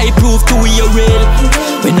 Nobody try prove to you real.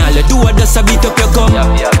 When all you do is just a beat up your gum.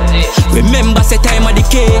 Remember say time of the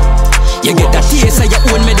cake. You get a taste of your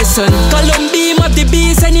own medicine. Column beam of the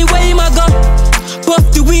beast anyway my go. Puff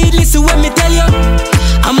the weed, listen when me tell you.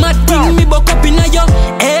 I'm a thing me buck up in a yo.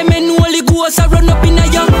 Amen, holy ghost I run up in a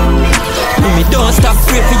yo. Me don't stop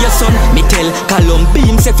pray for your son. Me tell Column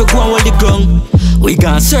beam say fi go and hold the ground. We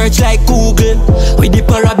gon' search like Google with the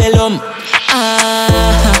parabellum.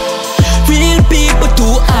 Real people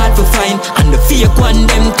too hard to find, and the fake one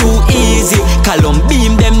them too easy. Column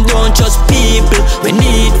beam them don't trust people. We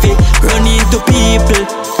need fi run into people.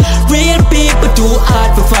 Real people too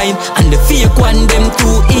hard to find, and the fake one them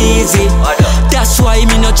too easy. That's why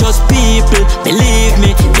me not trust people. Believe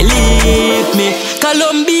me, believe me.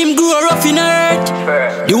 Column beam grow rough in the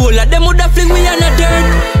earth. The whole of them woulda fling we on the dirt.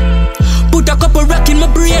 Put a couple rock in my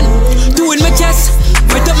brain, two in my chest,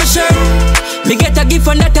 wet up my shirt. Me get a gift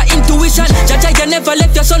and that a intuition. Jahshii, you never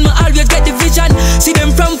left your son, me always get the vision. See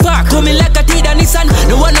them from far, coming like a Tida Nissan.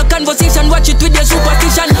 No one no conversation, watch it with their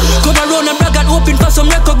superstition. Come around and brag and hoping for some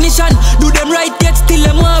recognition. Do them right yet, still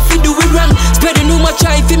them off, do it wrong. Spreading too much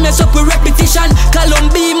try, fi mess up with repetition. Column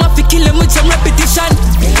beam, I fi kill them with some repetition.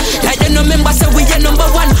 Like them no member say we are number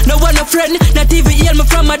one. No one a friend, not even hear me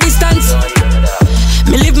from a distance.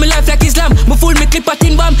 Me live my life like Islam. Me fool me clip a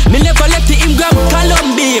tin bomb. Me never left the Ingram.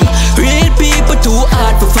 Column beam. Real people too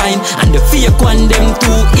hard to find, and the fake one them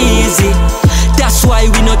too easy. That's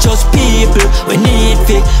why we not just people. We need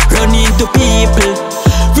to run into people.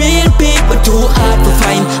 Real people too hard to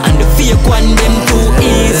find, and the fake one them too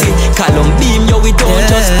easy. Column beam, yo, we don't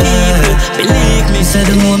just people. Believe me. Said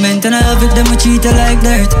them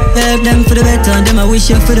wish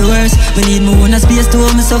you for the worst. Me need more own space to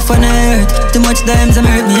hold myself on the earth. Too much times I'm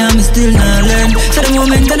hurt me and me still not learn. So the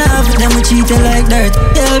moment I have it, them we treat you like dirt.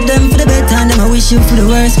 You help them for the better and them I wish you for the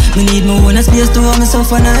worst. Me need more own space to hold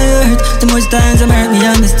myself on the earth. Too much times I'm hurt me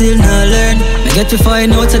and me still not learn. Me get to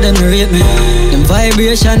find out so them to rate me. Them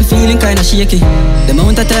vibration feeling kinda shaky. The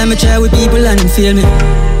amount of time I try with people and them feel me.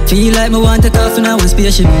 Feel like me want to take off in a one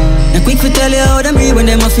spaceship. And quick to tell you how them read when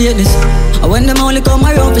them a fakeness. And when them only come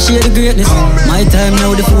around for share the greatness. My time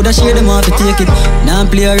now, the food I share them off to take it. Now I'm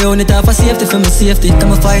play around it off for safety for my safety.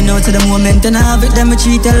 Come and find out to the moment and I have it, them I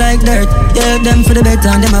treat you like dirt. You help them for the better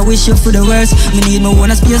and them I wish you for the worst. Me need my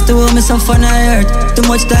own space to hold myself on the earth. Too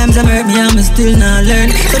much times I'm hurt me and me still not learn.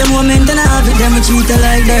 For the moment and I have it, them I treat you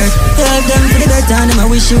like dirt. You help them for the better and them I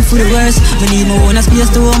wish you for the worst. Me need my own space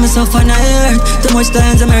to hold myself on the earth. Too much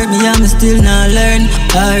times I'm hurt me and me still not learn.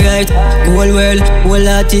 Alright, whole world,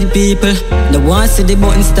 whole-hearted people. The one see the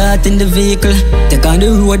button start in the vehicle. Take on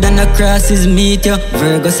the road and across is meet you.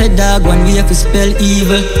 Virgo said dog one way to spell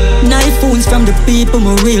evil. Knife wounds from the people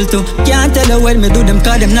me real to. Can't tell you when me do them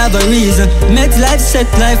cause them never reason. Make life set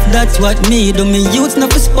life, that's what me do. Me youths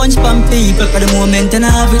not for sponge from people. For the moment and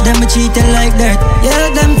I have it, them me treat you like dirt.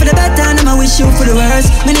 Yeah, them for the better and them I wish you for the worst.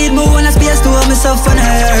 Me need more own space to hold myself on the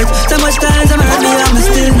earth. So much times I'm hurt me and me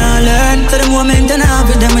still not learn. For the moment and I have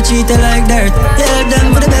it, them I treat you like dirt. Yeah,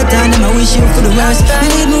 them for the better and them I wish you for the worst. Me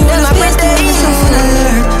need more own space to hold myself on the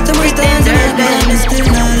earth. So much times I'm hurt me and me still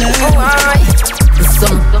not learn.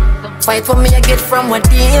 Some fight for me I get from what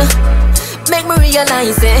deal. Make me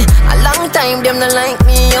realize it. A long time them not like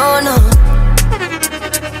me, oh no.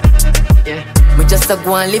 Yeah. Me just a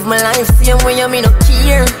go and live my life same way you me no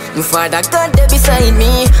care. My father God there beside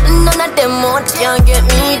me. None of them out can get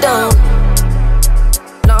me down.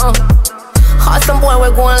 No. Awesome boy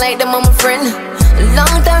we going like them on my friend.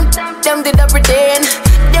 Long time them did a pretend.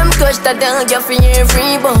 Them touch that down get for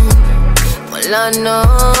every bone. Well I know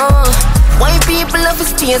why people love to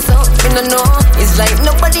stay so, me no know. It's like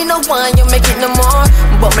nobody know why you make it no more.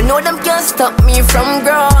 But me know them can't stop me from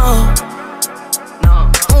grow. No.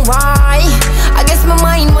 Why? I guess my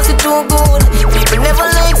mind must be too good. People never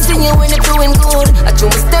like seeing you when you're doing good. I try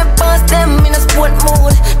to step past them in a sport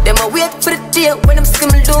mood. Them I wait for the day when I'm still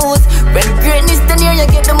lose. When greatness then here you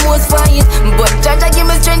get the most fight. But Jaja give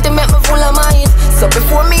me strength to make me full of mind. So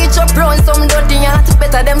before me chop round some dirty heart,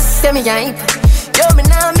 better them semi-hype. Yo, me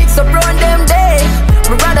now mix up round them day.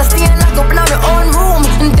 Me rather stay lock up in my own room.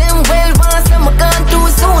 And them well once them I gone too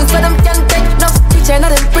soon. So them can take enough picture and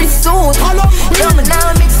them pretty soon. Yo, me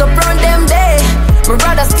now mix up round them day. Me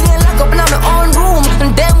rather stay lock up in my own room.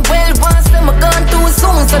 And them well once them I gone too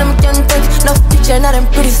soon. So them can take enough picture and them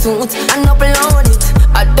pretty soon. And upload it.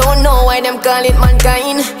 I don't know why them call it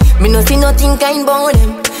mankind. Me no see nothing kind about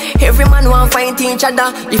them. Every man want fight each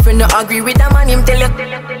other. If you no agree with a man, him tell you.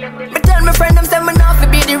 Me tell my friend them say me not fi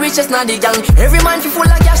be the richest, not the young. Every man fi full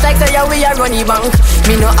of cash like say yeah we a runny bank.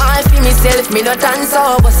 Me no all fi myself, me no dance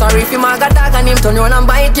up. But sorry if him a got dog and him turn round and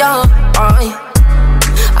bite ya.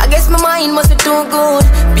 I guess my mind must be too good.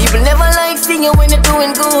 People never like seeing you when you're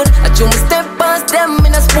doing good. I try to step past them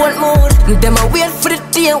in a sport mood. Them I wait for the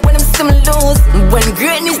day when I'm still lose. When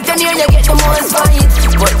greatness then here you get the most fight.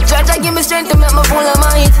 But Jaja give me strength to make me full of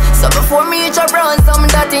might. So before me reach around some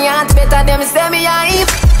dirty heart, better them say me hype.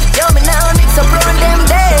 Yo, me now mix up round them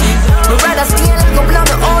day. Me rather stay like up in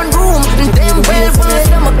my own room. Them well once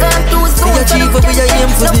them I gone too soon. We achieve what we aim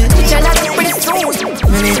for me.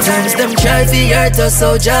 Many times them try to hurt us,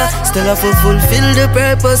 soldier. Still have to fulfill the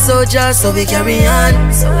purpose, soldier. So we carry on.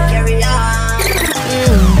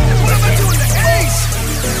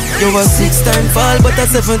 You a 6-time fall, but a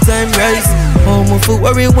 7-time rise. How much for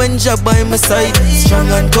worry when job by my side? Strong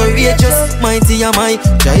and courageous, mighty am I.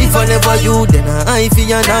 If I never you, then I for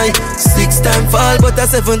your night. 6-time fall, but a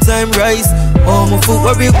 7-time rise. How much for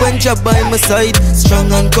worry when job by my side?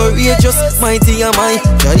 Strong and courageous, mighty am I.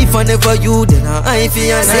 If I never you, then I for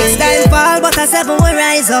your night. 6-time fall, but a 7 will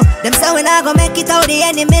rise up. Them say we not gonna make it out, the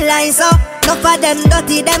enemy lines up. Enough of them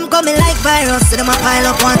dirty, them coming like virus. So them a pile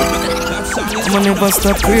up one. I'ma never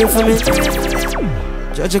stop praying for me.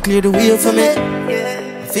 Judge clear the way for me.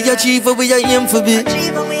 If you achieve what we aim for be.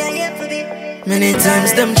 Many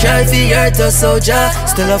times them try to hurt us, soldier.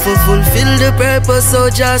 Still have to fulfill the purpose,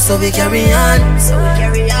 soldier. So we carry on.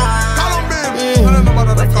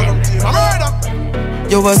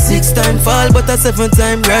 You You a 6-time fall, but a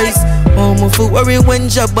 7-time rise. Oh, my foot worry when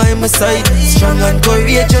job by my side. Strong and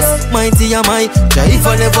courageous, mighty am I. Jah, if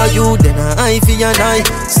I never you, then I for your night.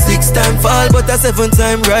 6-time fall, but a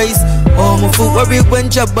 7-time rise. Oh, my foot worry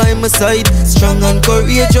when job by my side. Strong and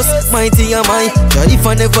courageous, mighty am I. Jah, if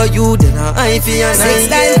I never you, then I for your night.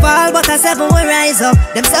 6-time fall, but a 7 will rise up.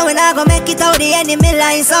 Them say we not gonna make it out, the enemy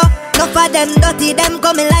lines up. Enough of them dirty, them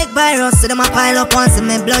coming like virus. So them a pile up once and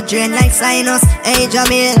my blood drain like sinus. Hey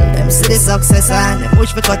Jahmiel, them see the success and them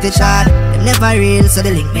wish we cut it short. Them never real, so they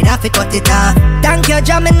link me that we cut it off. Thank you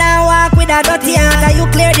Jahmiel, now walk with a dirty heart. And you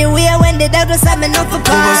clear the way when the devil said me not for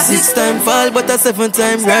pass. 6-time fall, but a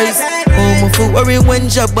 7-time rise. Oh, my foot worry when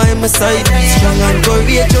job by my side. Strong and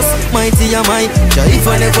courageous, mighty am I. Jah, if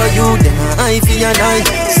I never you, then I for your night.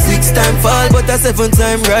 6-time fall, but a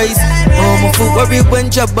 7-time rise. Oh, my foot worry when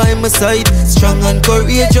job by my side. Strong and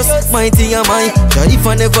courageous, mighty am I. Jah, if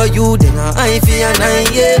I never you, then I for your night.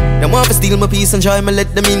 Yeah. Them want to steal my peace and joy, me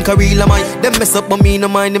let them in, real am I. Them mess up my me, no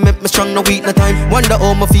mind, they make me strong, no weak, no time. Wonder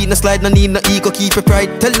how my feet, no slide, no need no ego, keep it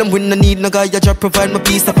pride. Tell them when I need no guy, I just provide my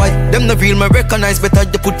peace to fight. Them no real, me recognize, better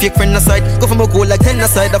you put fake friend aside. Go from a goal like 10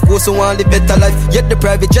 aside, of course, so want live better life. Yet the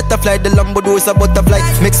private jet a fly, the Lambo doors a butterfly.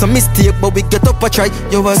 Make some mistake, but we get up a try.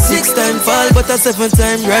 You a 6-time fall, but a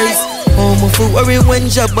 7-time rise. Oh, my foot worry when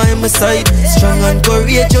job by my side. Strong and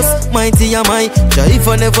courageous, mighty am I. Jah, if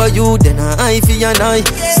I never you, then I for your night.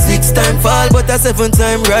 6-time fall, but a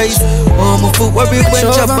 7-time rise. Oh, my foot worry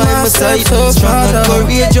when job by my side. Strong and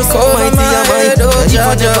courageous, mighty am I. Jah, if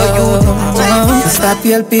I never you, then I stop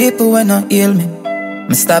yell people when I heal me.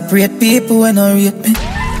 Me stop rate people when I rate me.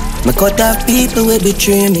 Me cut off people will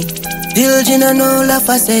betray me. Diligent and all of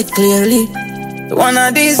I said clearly. One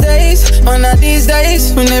of these days, when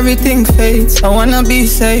everything fades, I wanna be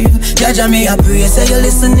saved. Judge me, I pray, say you're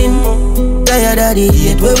listening. Tired of the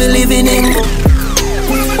hate where we living in.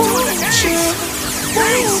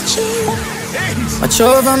 Watch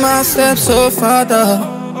over my steps, oh Father.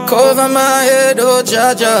 Cover my head, oh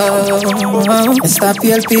Jaja. Me stop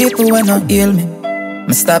yell people when I heal me.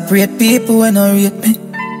 Me stop rate people when I rate me.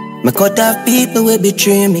 Me cut off people will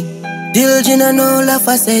betray me. Diligent and all of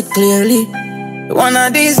I said clearly. One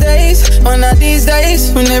of these days, when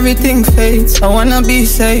everything fades, I wanna be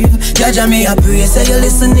saved. Judge me, I pray, say you're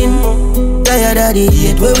listening. Tired of the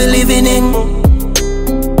hate where we living in.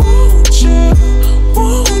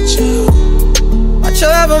 Watch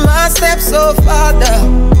over my steps, oh Father.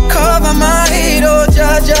 Cover my head, oh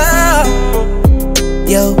Jaja.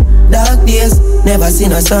 Yo, dark days, never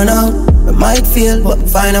seen a sun out. I might feel, but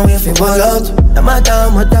find a way to fall out. No matter how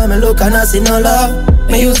much time I look and I see no love.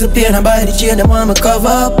 Me use the pain and buy the chain, they want me cover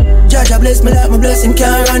up. Judge, I bless me like my blessing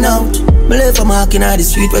can't run out. Me live for marking out the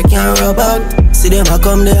street where can't rub out. See them I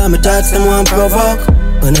come there and me thoughts them want provoke.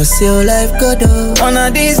 When I see how life go down. One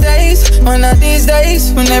of these days,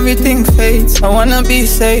 when everything fades, I wanna be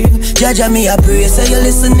saved. Judge me, I pray, say you're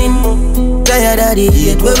listening. Tired of the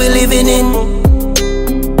hate where we living in.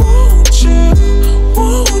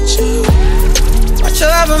 Watch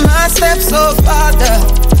over my steps, oh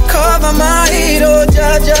Father. Cover my head, oh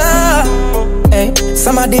Jaja. Hey,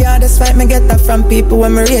 some of the hardest fight me get that from people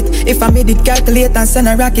when me rate. If I made it calculate and send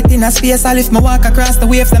a rocket in a space, I lift my walk across the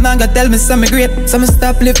waves, them man go tell me some me great. So me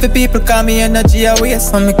stop live for people, call me energy a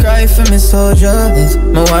waste. And me cry for me soldiers,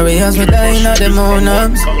 my warriors me dying of them own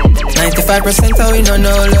arms. 95% of we don't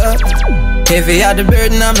know love. Heavy are the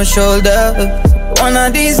burden on my shoulders. One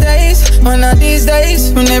of these days,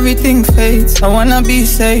 when everything fades, I wanna be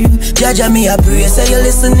saved. Judge me, I pray, say you're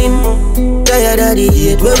listening. Tired of the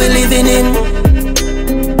hate where we living in.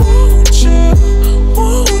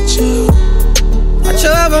 Watch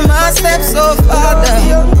over my steps, oh Father.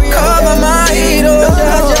 Cover my head, oh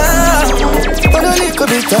Jaja. And a little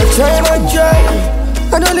bit of time and try.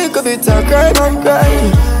 And a little bit of crime and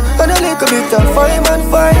crime. And a little bit of fire and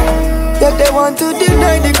fight. Yet they want to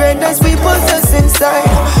deny the greatness we possess inside.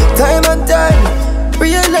 Time and time,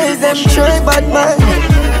 realize them try bad man.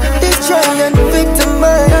 Destroy and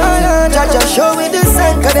victimize. Jaja show me the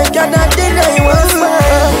sign, cause they cannot deny what's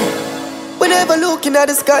mine. We never looking at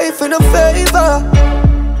the sky for no favor.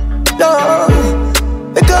 No,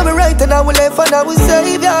 we coming right and I will live and I will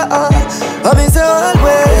save ya. I miss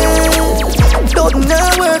always. Don't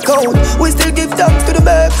now work out. We still give thanks to the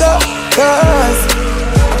maker. Cause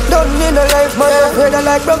don't need a life, man, afraid I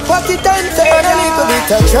like broke pocket and fair. And a little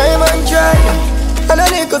bit of crime and try. And a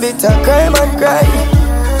little bit of crime and cry.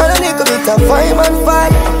 And a little bit of fire and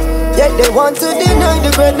fight. Yet they want to deny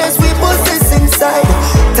the greatness we possess inside.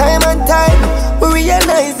 Time and time, we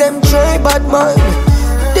realize them try bad man.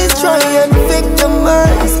 Destroy and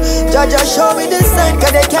victimize. Jaja show me the side,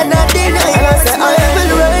 cause they cannot deny. And I say, I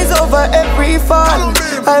will rise over every fall.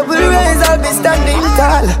 I will rise, I'll be standing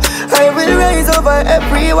tall. I will rise over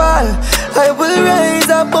every wall. I will rise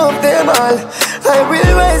above them all. I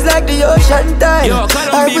will rise like the ocean tide.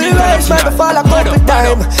 I will rise by the fall a couple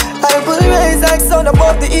time. I will rise like sun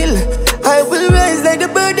above the hill. I will rise like the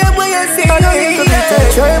bird that way I see. And a little bit of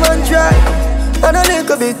crime and try. And a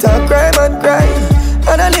little bit of crime and cry.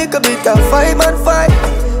 And a little bit of fight and fight.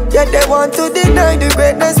 Yet they want to deny the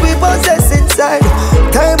greatness we possess inside.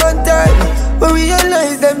 Time and time, we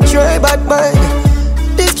realize them try bad mind.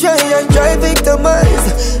 They try and try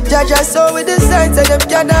victimize. Judge us so with the signs and them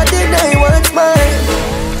cannot deny what's mine.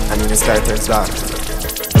 And when the sky turns dark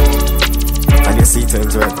and your sea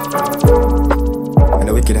turns red, and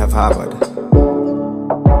the wicked have harbored,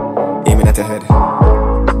 aiming at the head.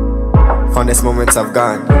 Fondest moments have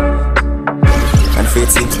gone, and fate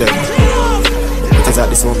seems dead. It is at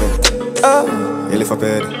this moment you lift up your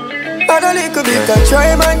head. And a little bit of try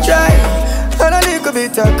and try. And a little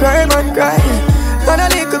bit of crime and cry. And a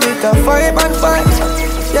little bit of fight and fight.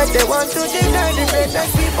 Yet they want to deny the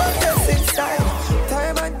greatness we possess inside.